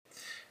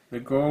The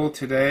goal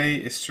today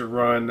is to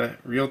run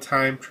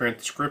real-time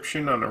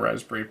transcription on a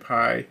Raspberry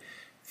Pi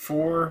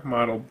 4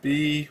 Model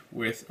B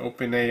with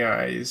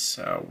OpenAI's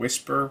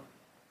Whisper.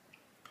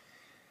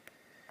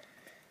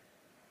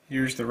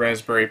 Here's the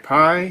Raspberry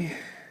Pi.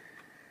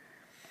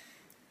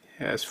 It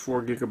has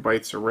 4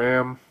 gigabytes of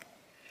RAM.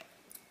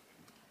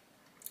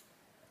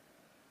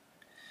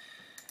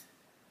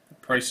 The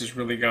price has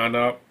really gone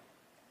up.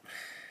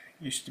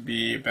 Used to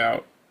be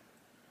about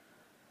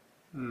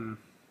a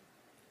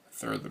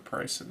third of the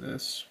price of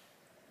this.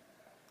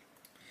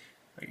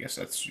 I guess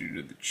that's due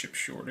to the chip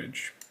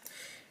shortage.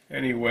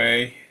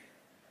 Anyway,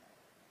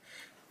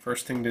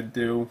 first thing to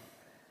do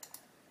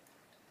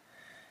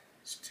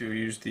is to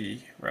use the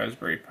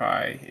Raspberry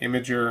Pi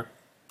Imager.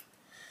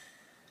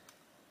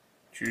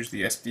 Choose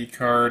the SD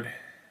card.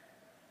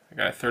 I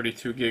got a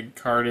 32 gig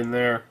card in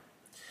there.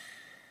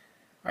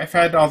 I've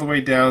had all the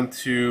way down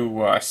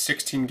to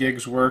 16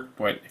 gigs work,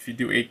 but if you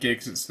do 8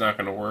 gigs it's not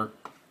going to work.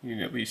 You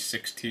need at least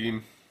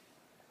 16.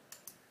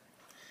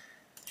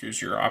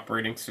 Choose your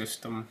operating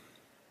system.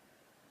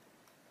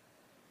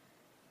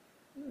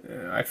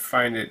 I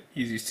find it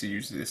easy to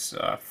use this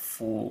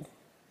full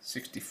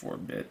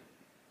 64-bit.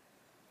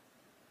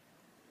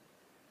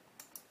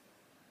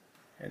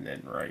 And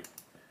then write.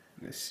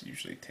 This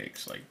usually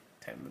takes like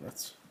 10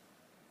 minutes.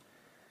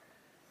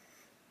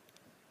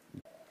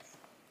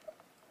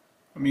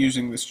 I'm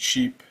using this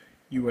cheap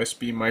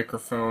USB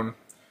microphone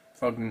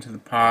plugged into the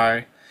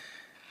Pi.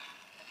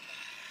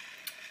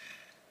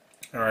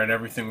 Alright,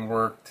 everything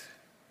worked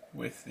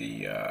with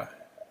the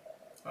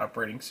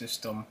operating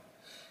system.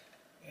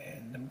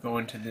 And I'm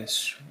going to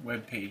this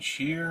web page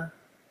here.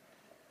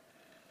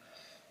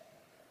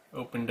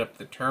 Opened up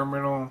the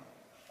terminal.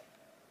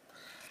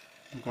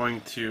 I'm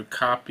going to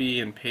copy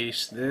and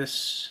paste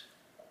this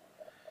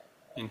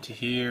into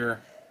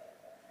here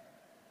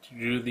to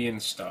do the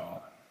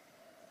install.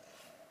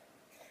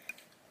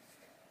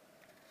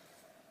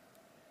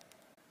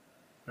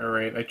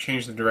 Alright, I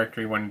changed the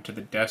directory, went into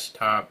the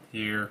desktop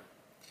here,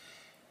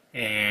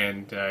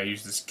 and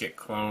used this git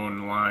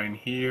clone line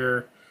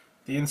here.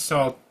 The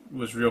install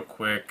was real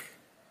quick,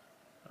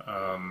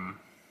 and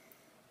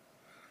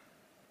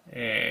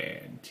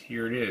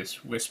here it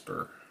is,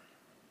 Whisper.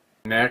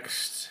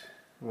 Next,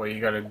 what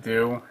you gotta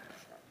do,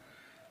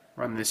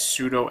 run this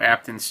sudo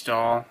apt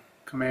install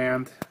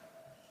command.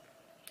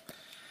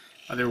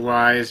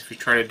 Otherwise, if you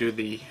try to do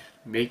the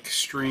make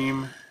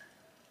stream,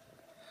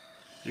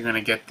 you're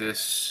gonna get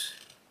this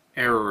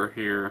error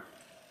here.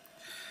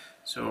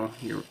 So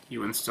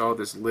you install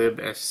this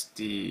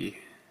libsd.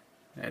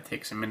 That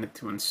takes a minute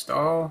to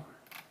install,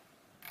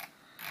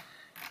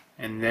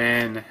 and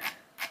then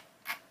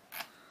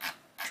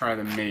try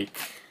to make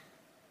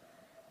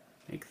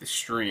the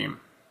stream.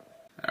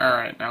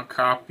 Alright, now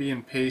copy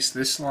and paste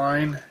this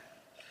line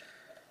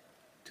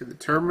to the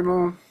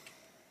terminal.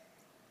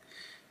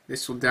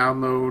 This will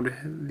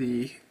download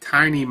the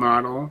tiny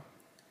model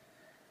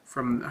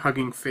from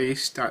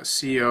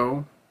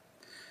huggingface.co.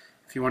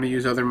 If you want to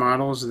use other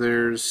models,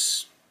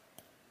 there's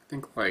I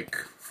think like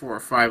 4 or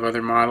 5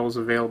 other models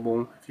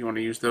available if you want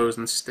to use those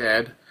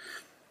instead.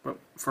 But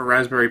for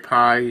Raspberry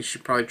Pi, you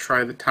should probably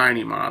try the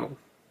tiny model.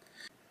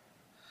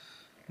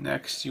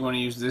 Next, you want to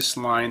use this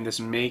line, this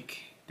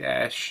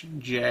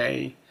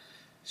make-j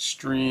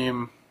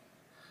stream,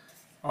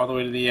 all the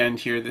way to the end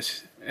here,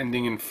 this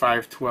ending in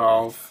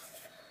 512.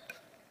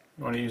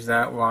 You want to use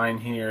that line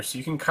here. So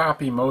you can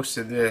copy most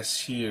of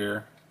this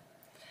here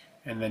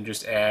and then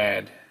just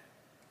add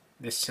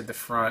this to the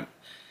front.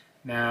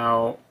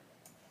 Now,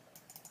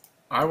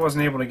 I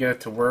wasn't able to get it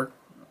to work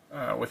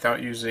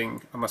without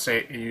using, unless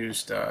I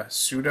used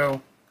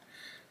sudo.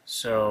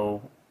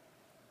 So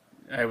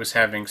I was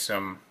having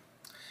some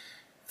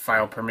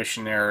file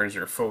permission errors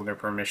or folder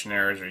permission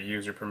errors or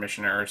user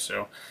permission errors,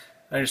 so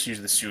I just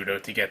used the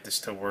sudo to get this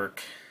to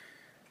work.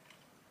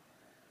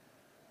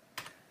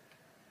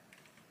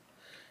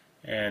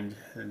 And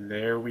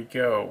there we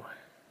go.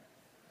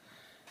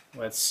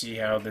 Let's see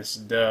how this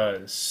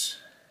does.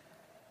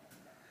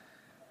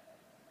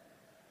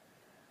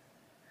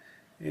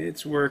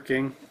 It's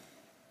working.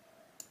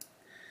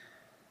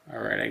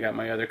 Alright, I got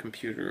my other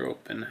computer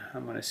open.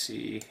 I'm going to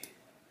see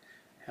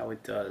how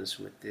it does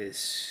with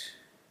this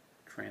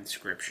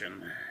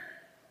transcription.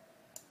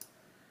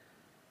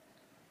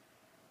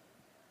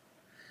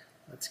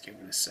 Let's give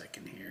it a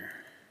second here.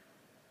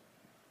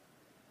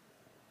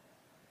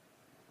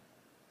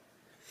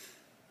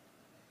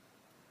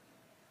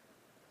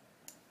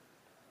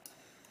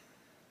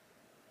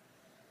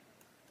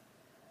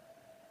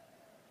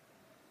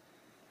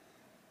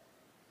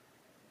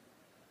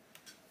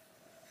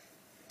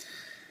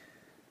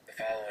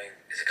 The following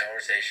is a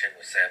conversation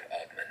with Sam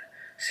Altman,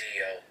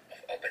 CEO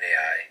of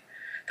OpenAI,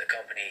 the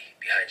company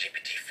behind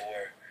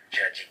GPT-4,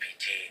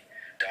 ChatGPT,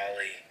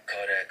 DALL-E,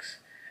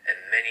 Codex,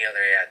 and many other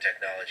AI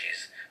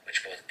technologies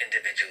which both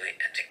individually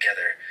and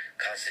together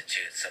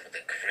constitute some of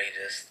the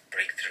greatest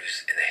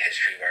breakthroughs in the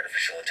history of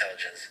artificial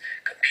intelligence,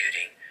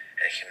 computing,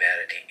 and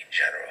humanity in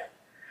general.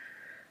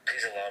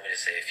 Please allow me to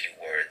say a few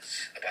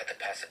words about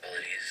the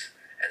possibilities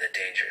and the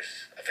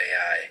dangers of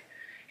AI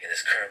in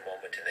this current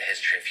moment in the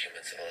history of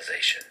human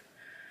civilization.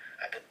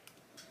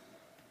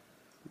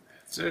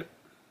 That's it.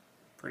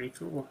 Pretty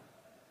cool.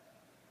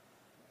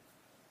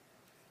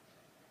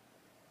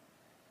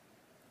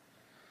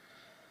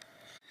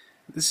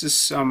 This is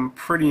some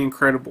pretty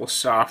incredible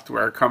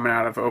software coming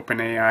out of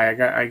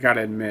OpenAI. I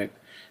gotta admit,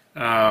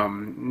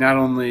 not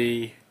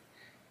only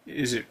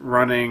is it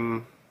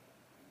running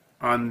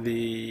on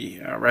the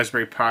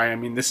Raspberry Pi, I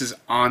mean this is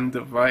on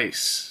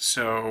device,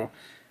 so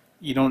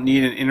you don't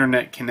need an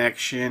internet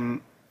connection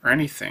or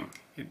anything.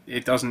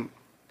 It doesn't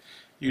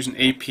use an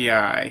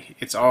API.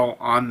 It's all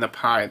on the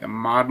Pi. The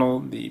model,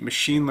 the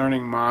machine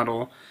learning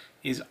model,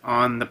 is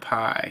on the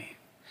Pi.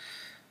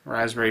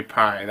 Raspberry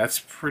Pi. That's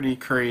pretty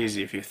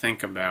crazy if you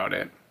think about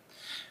it.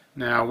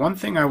 Now, one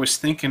thing I was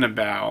thinking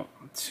about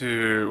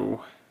just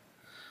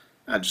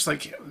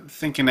like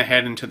thinking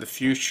ahead into the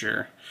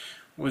future,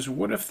 was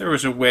what if there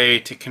was a way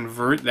to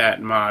convert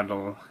that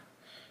model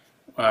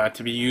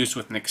to be used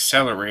with an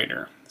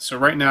accelerator? So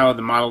right now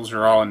the models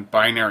are all in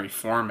binary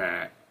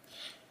format,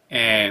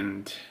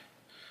 and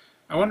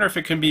I wonder if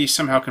it can be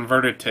somehow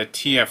converted to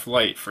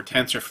TF-Lite for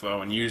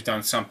TensorFlow and used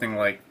on something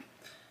like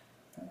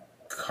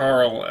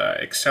Carl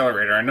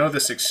accelerator. I know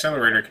this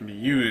accelerator can be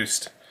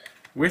used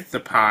with the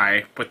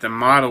Pi, but the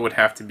model would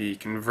have to be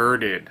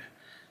converted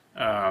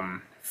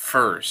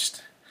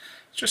first.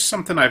 It's just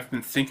something I've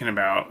been thinking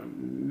about.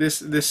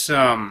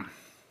 The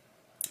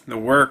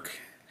work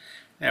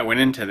that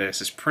went into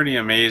this is pretty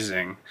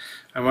amazing.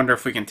 I wonder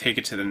if we can take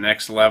it to the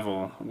next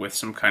level with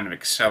some kind of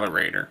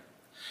accelerator.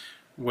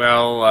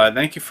 Well,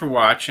 thank you for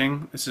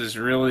watching. This is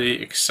really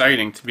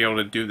exciting to be able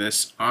to do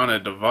this on a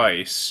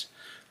device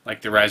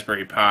like the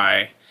Raspberry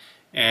Pi.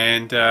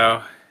 And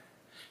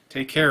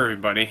take care,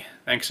 everybody.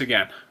 Thanks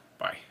again.